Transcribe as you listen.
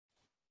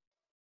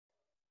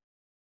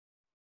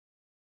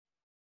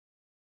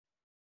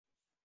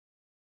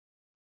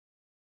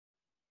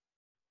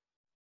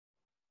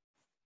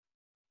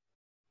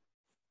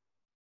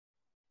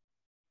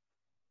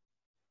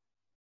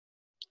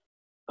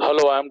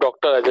Hello, I am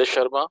Dr. Ajay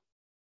Sharma,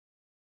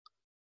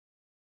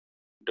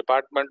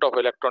 Department of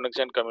Electronics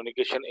and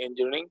Communication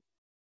Engineering,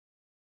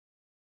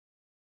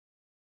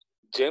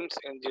 James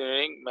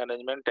Engineering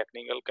Management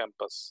Technical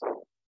Campus,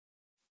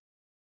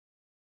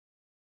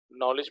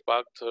 Knowledge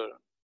Park,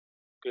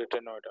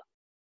 Greater Noida.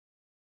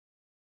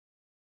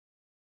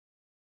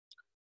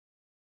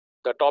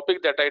 The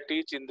topic that I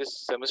teach in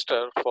this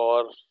semester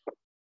for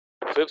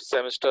 5th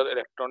semester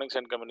Electronics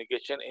and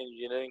Communication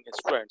Engineering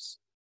students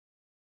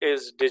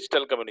is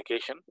digital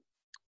communication.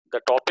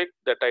 The topic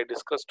that I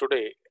discuss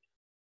today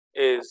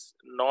is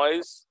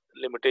noise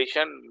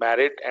limitation,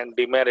 merit and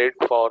demerit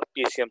for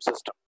PCM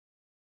system.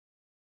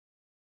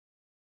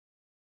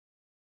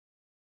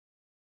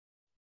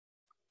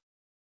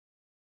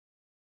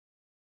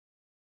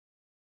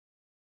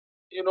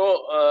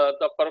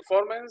 The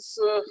performance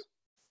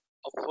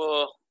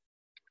of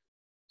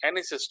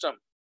any system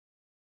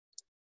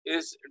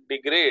is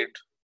degraded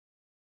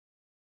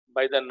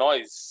by the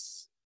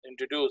noise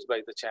introduced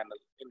by the channel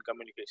in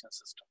communication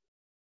system.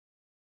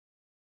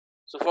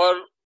 So for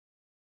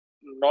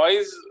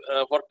noise,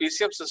 for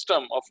PCM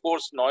system, of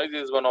course, noise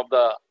is one of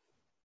the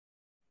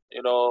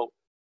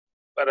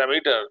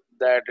parameter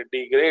that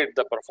degrade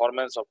the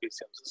performance of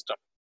PCM system.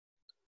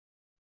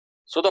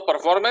 So the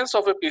performance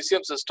of a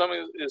PCM system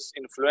is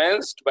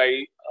influenced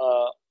by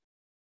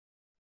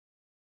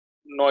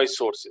noise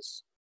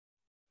sources.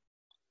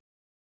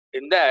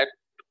 In that,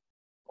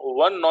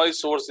 one noise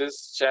source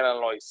is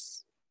channel noise.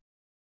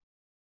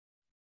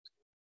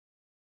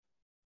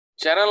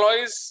 Channel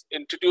noise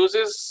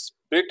introduces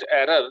bit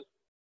error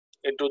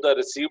into the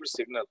received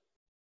signal.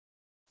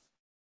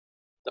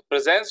 The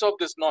presence of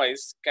this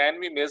noise can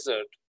be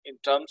measured in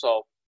terms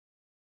of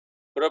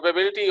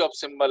probability of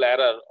symbol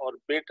error or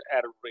bit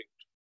error rate.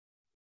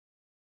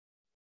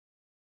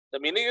 The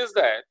meaning is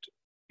that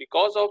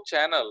because of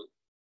channel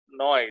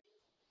noise,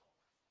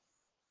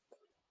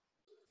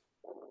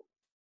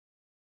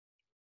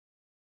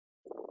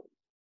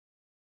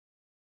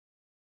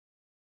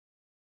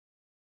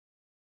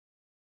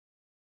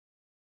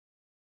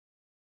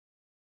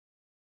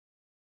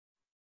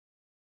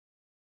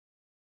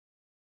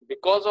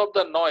 because of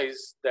the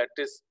noise that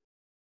is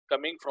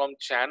coming from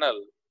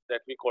channel that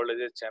we call as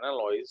a channel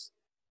noise,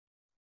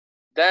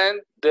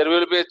 then there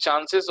will be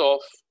chances of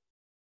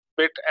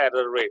bit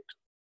error rate.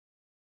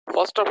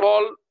 First of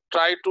all,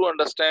 try to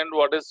understand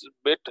what is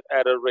bit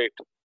error rate.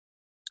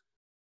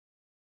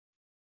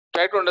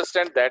 Try to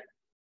understand that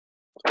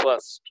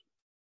first.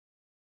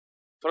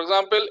 For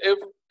example, if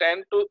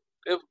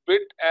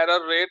bit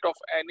error rate of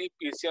any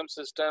PCM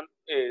system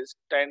is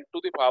 10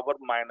 to the power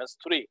minus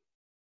 3.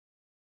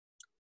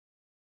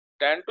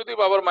 10 to the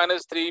power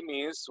minus 3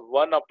 means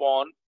 1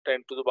 upon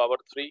 10 to the power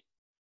 3.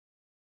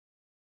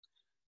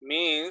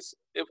 Means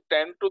if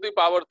 10 to the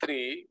power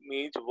 3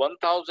 means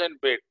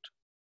 1000 bit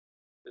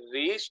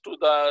reach to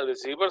the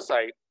receiver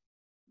side,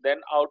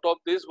 then out of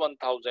this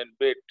 1000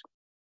 bit,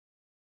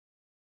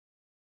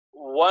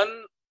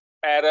 one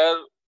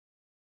error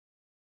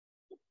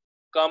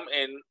come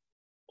in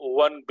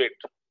 1 bit.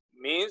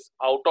 Means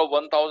out of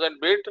 1000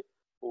 bit,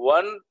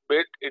 1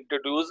 bit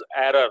introduce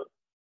error.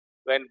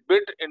 When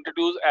bit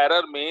introduce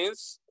error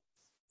means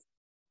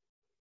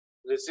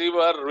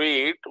receiver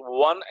read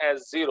 1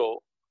 as 0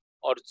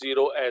 or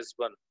 0 as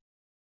 1.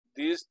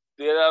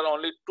 There are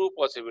only two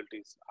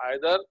possibilities.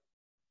 Either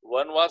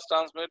 1 was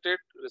transmitted,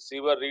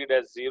 receiver read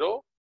as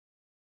 0,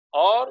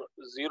 or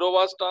 0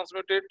 was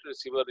transmitted,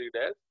 receiver read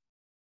as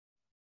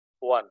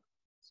 1.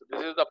 So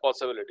this is the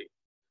possibility.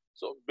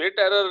 So bit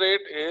error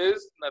rate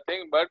is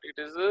nothing but it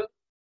is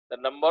the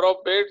number of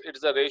bits, it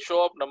is the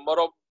ratio of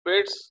number of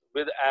bits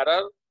with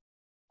error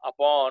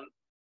upon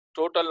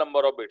total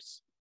number of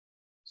bits.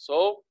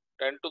 So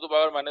 10 to the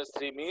power minus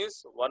 3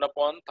 means 1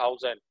 upon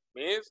 1000,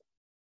 means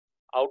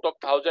out of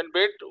 1000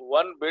 bit,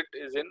 1 bit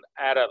is in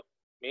error,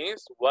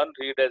 means 1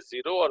 read as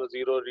 0 or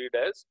 0 read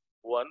as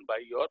 1 by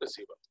your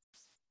receiver.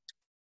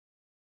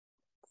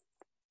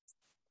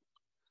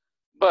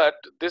 But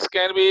this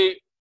can be,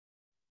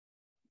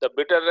 the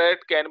bit error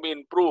rate can be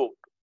improved,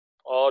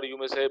 or you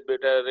may say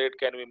bit error rate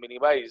can be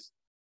minimized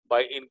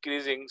by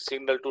increasing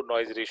signal to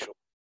noise ratio.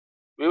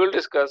 We will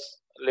discuss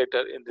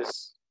later in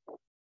this,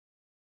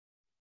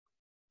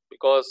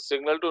 because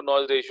signal to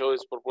noise ratio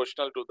is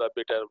proportional to the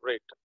bit error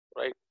rate,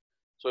 right?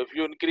 So if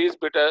you increase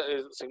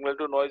signal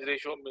to noise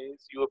ratio,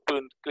 means you have to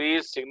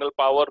increase signal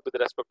power with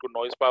respect to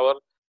noise power.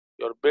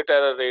 Your bit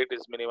error rate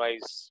is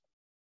minimized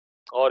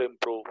or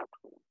improved.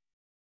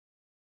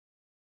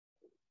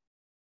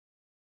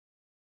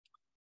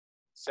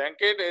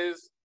 Second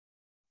is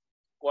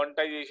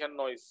quantization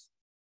noise.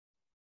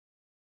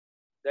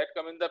 That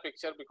come in the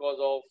picture because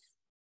of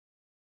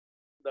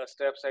the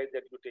step size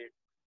that you take.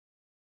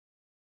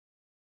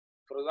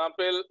 For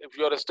example, if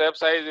your step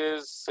size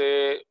is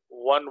say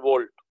 1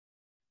 volt,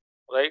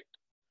 right?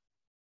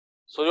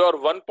 So your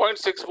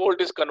 1.6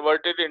 volt is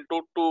converted into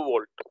 2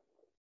 volt.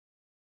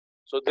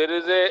 So there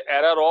is a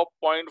error of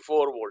 0.4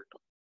 volt.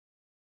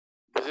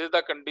 This is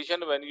the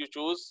condition when you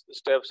choose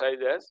step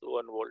size as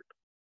 1 volt.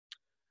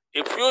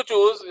 If you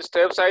choose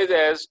step size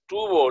as 2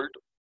 volt,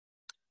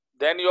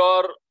 then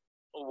your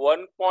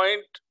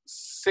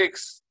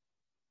 1.6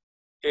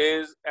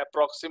 is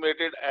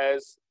approximated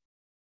as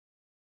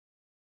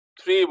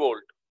 3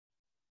 volt.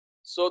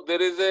 So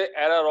there is a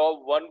error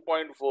of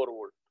 1.4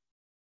 volt,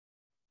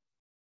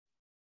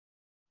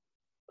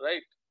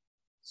 right?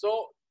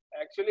 So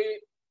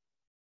actually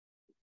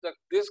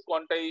this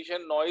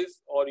quantization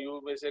noise, or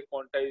you may say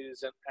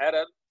quantization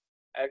error,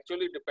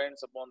 actually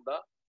depends upon the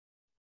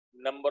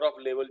number of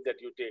levels that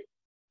you take.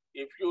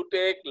 If you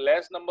take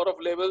less number of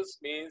levels,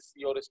 means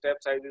your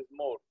step size is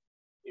more.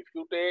 If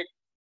you take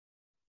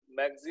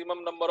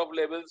maximum number of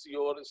levels,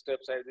 your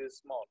step size is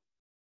small,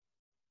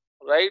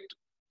 right?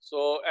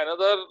 So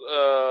another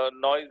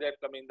noise that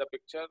come in the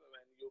picture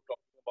when you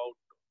talking about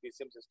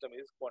PCM system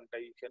is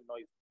quantization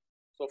noise.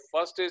 So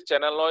first is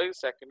channel noise,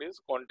 second is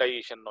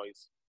quantization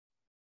noise.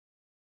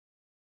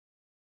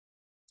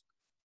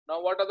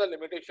 Now what are the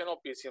limitation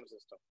of PCM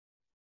system?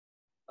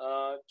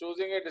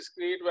 Choosing a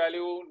discrete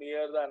value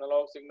near the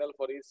analog signal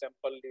for each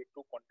sample lead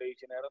to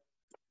quantization error.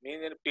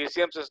 Means in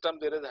PCM system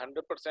there is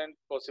 100%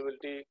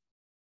 possibility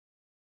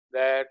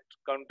that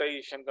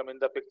quantization come in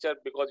the picture,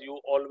 because you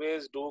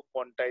always do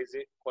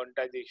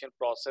quantization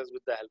process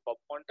with the help of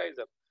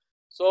quantizer.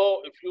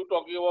 So if you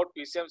talking about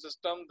PCM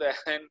system,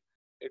 then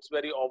it's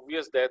very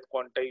obvious that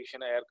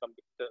quantization error come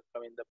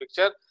in the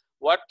picture.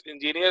 What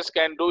engineers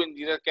can do,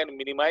 engineers can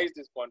minimize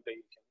this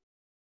quantization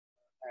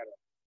error.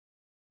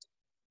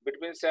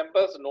 Between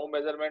samples, no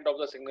measurement of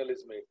the signal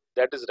is made.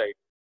 That is right,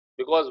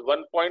 because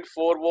 1.6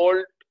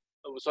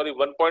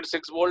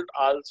 volt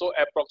also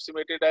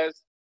approximated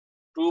as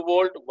 2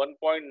 volt,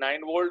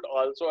 1.9 volt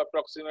also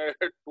approximated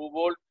 2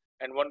 volt,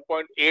 and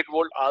 1.8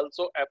 volt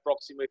also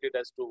approximated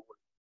as 2 volt.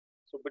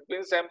 So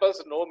between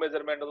samples, no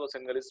measurement of the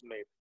signal is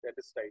made. That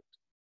is right.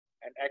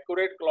 An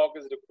accurate clock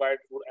is required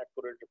for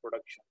accurate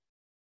reproduction.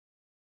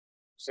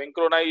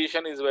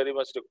 Synchronization is very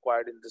much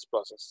required in this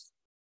process.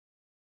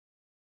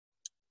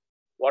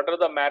 What are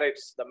the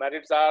merits? The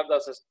merits are the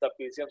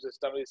PCM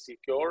system is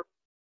secure,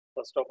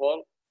 first of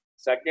all.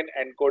 Second,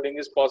 encoding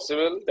is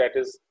possible. That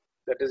is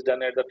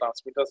done at the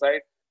transmitter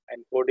side.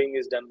 Encoding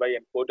is done by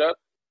encoder.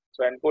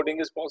 So encoding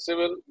is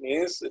possible,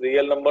 means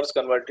real numbers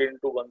converted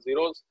into 1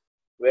 zeros.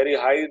 Very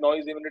high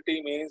noise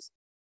immunity means,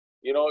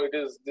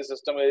 this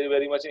system is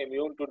very much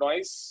immune to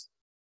noise.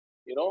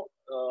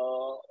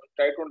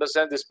 Try to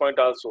understand this point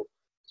also.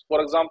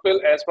 For example,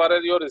 as far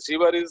as your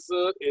receiver is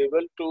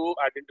able to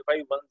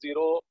identify 1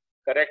 zero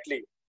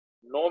correctly,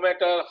 no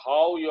matter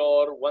how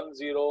your 1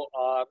 zero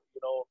are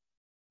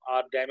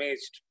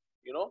damaged,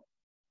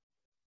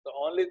 the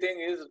only thing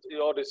is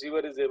your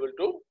receiver is able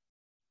to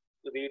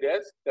read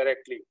as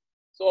correctly.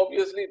 So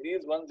obviously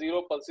these 1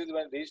 zero pulses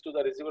when reach to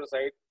the receiver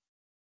side,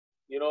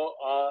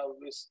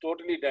 is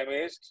totally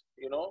damaged,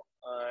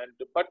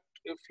 but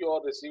if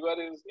your receiver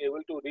is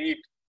able to read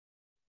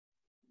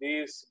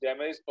these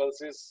damaged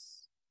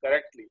pulses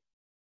correctly,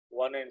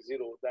 1 and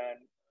 0,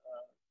 then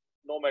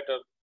no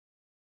matter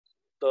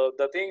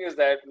the thing is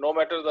that no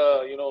matter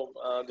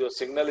the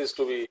signal is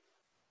to be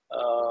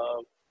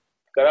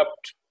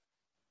corrupt,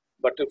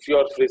 but if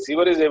your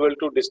receiver is able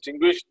to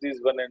distinguish these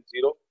 1 and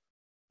 0,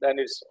 then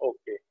it's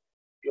okay.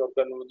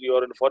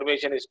 Your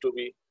information is to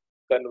be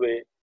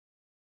conveyed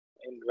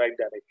in right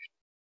direction.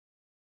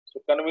 So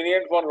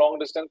convenient for long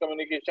distance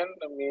communication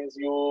means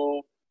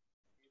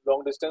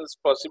long distance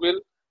possible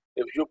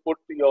if you put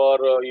your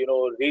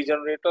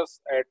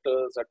regenerators at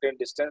certain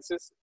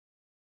distances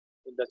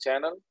in the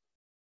channel,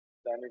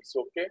 then it's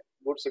okay.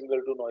 Good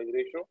signal to noise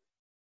ratio.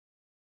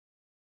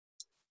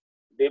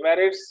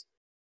 Demerits: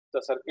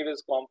 the circuit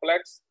is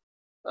complex.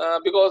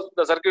 Because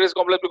the circuit is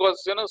complex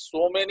because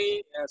so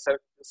many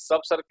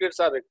sub circuits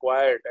are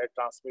required at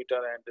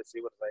transmitter and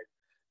receiver side.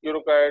 You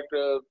required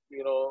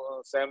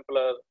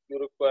sampler, you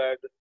required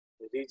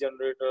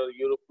regenerator,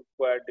 you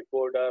required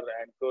decoder,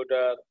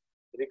 encoder,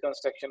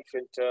 reconstruction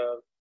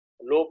filter,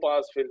 low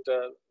pass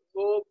filter.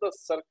 So the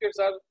circuits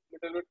are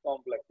little bit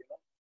complex,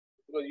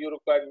 because you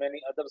require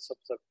many other sub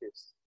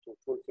circuits to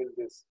fulfill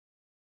this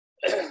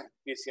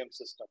PCM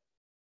system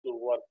to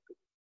work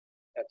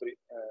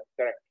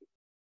correctly.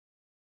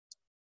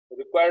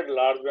 Required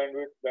large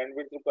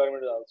bandwidth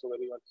requirement is also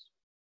very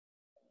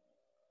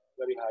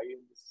high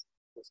in this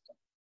system.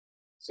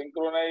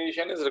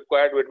 Synchronization is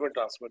required between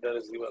transmitter and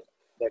receiver.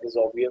 That is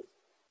obvious.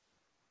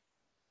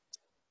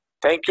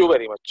 Thank you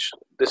very much.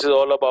 This is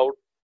all about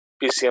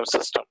PCM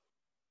system.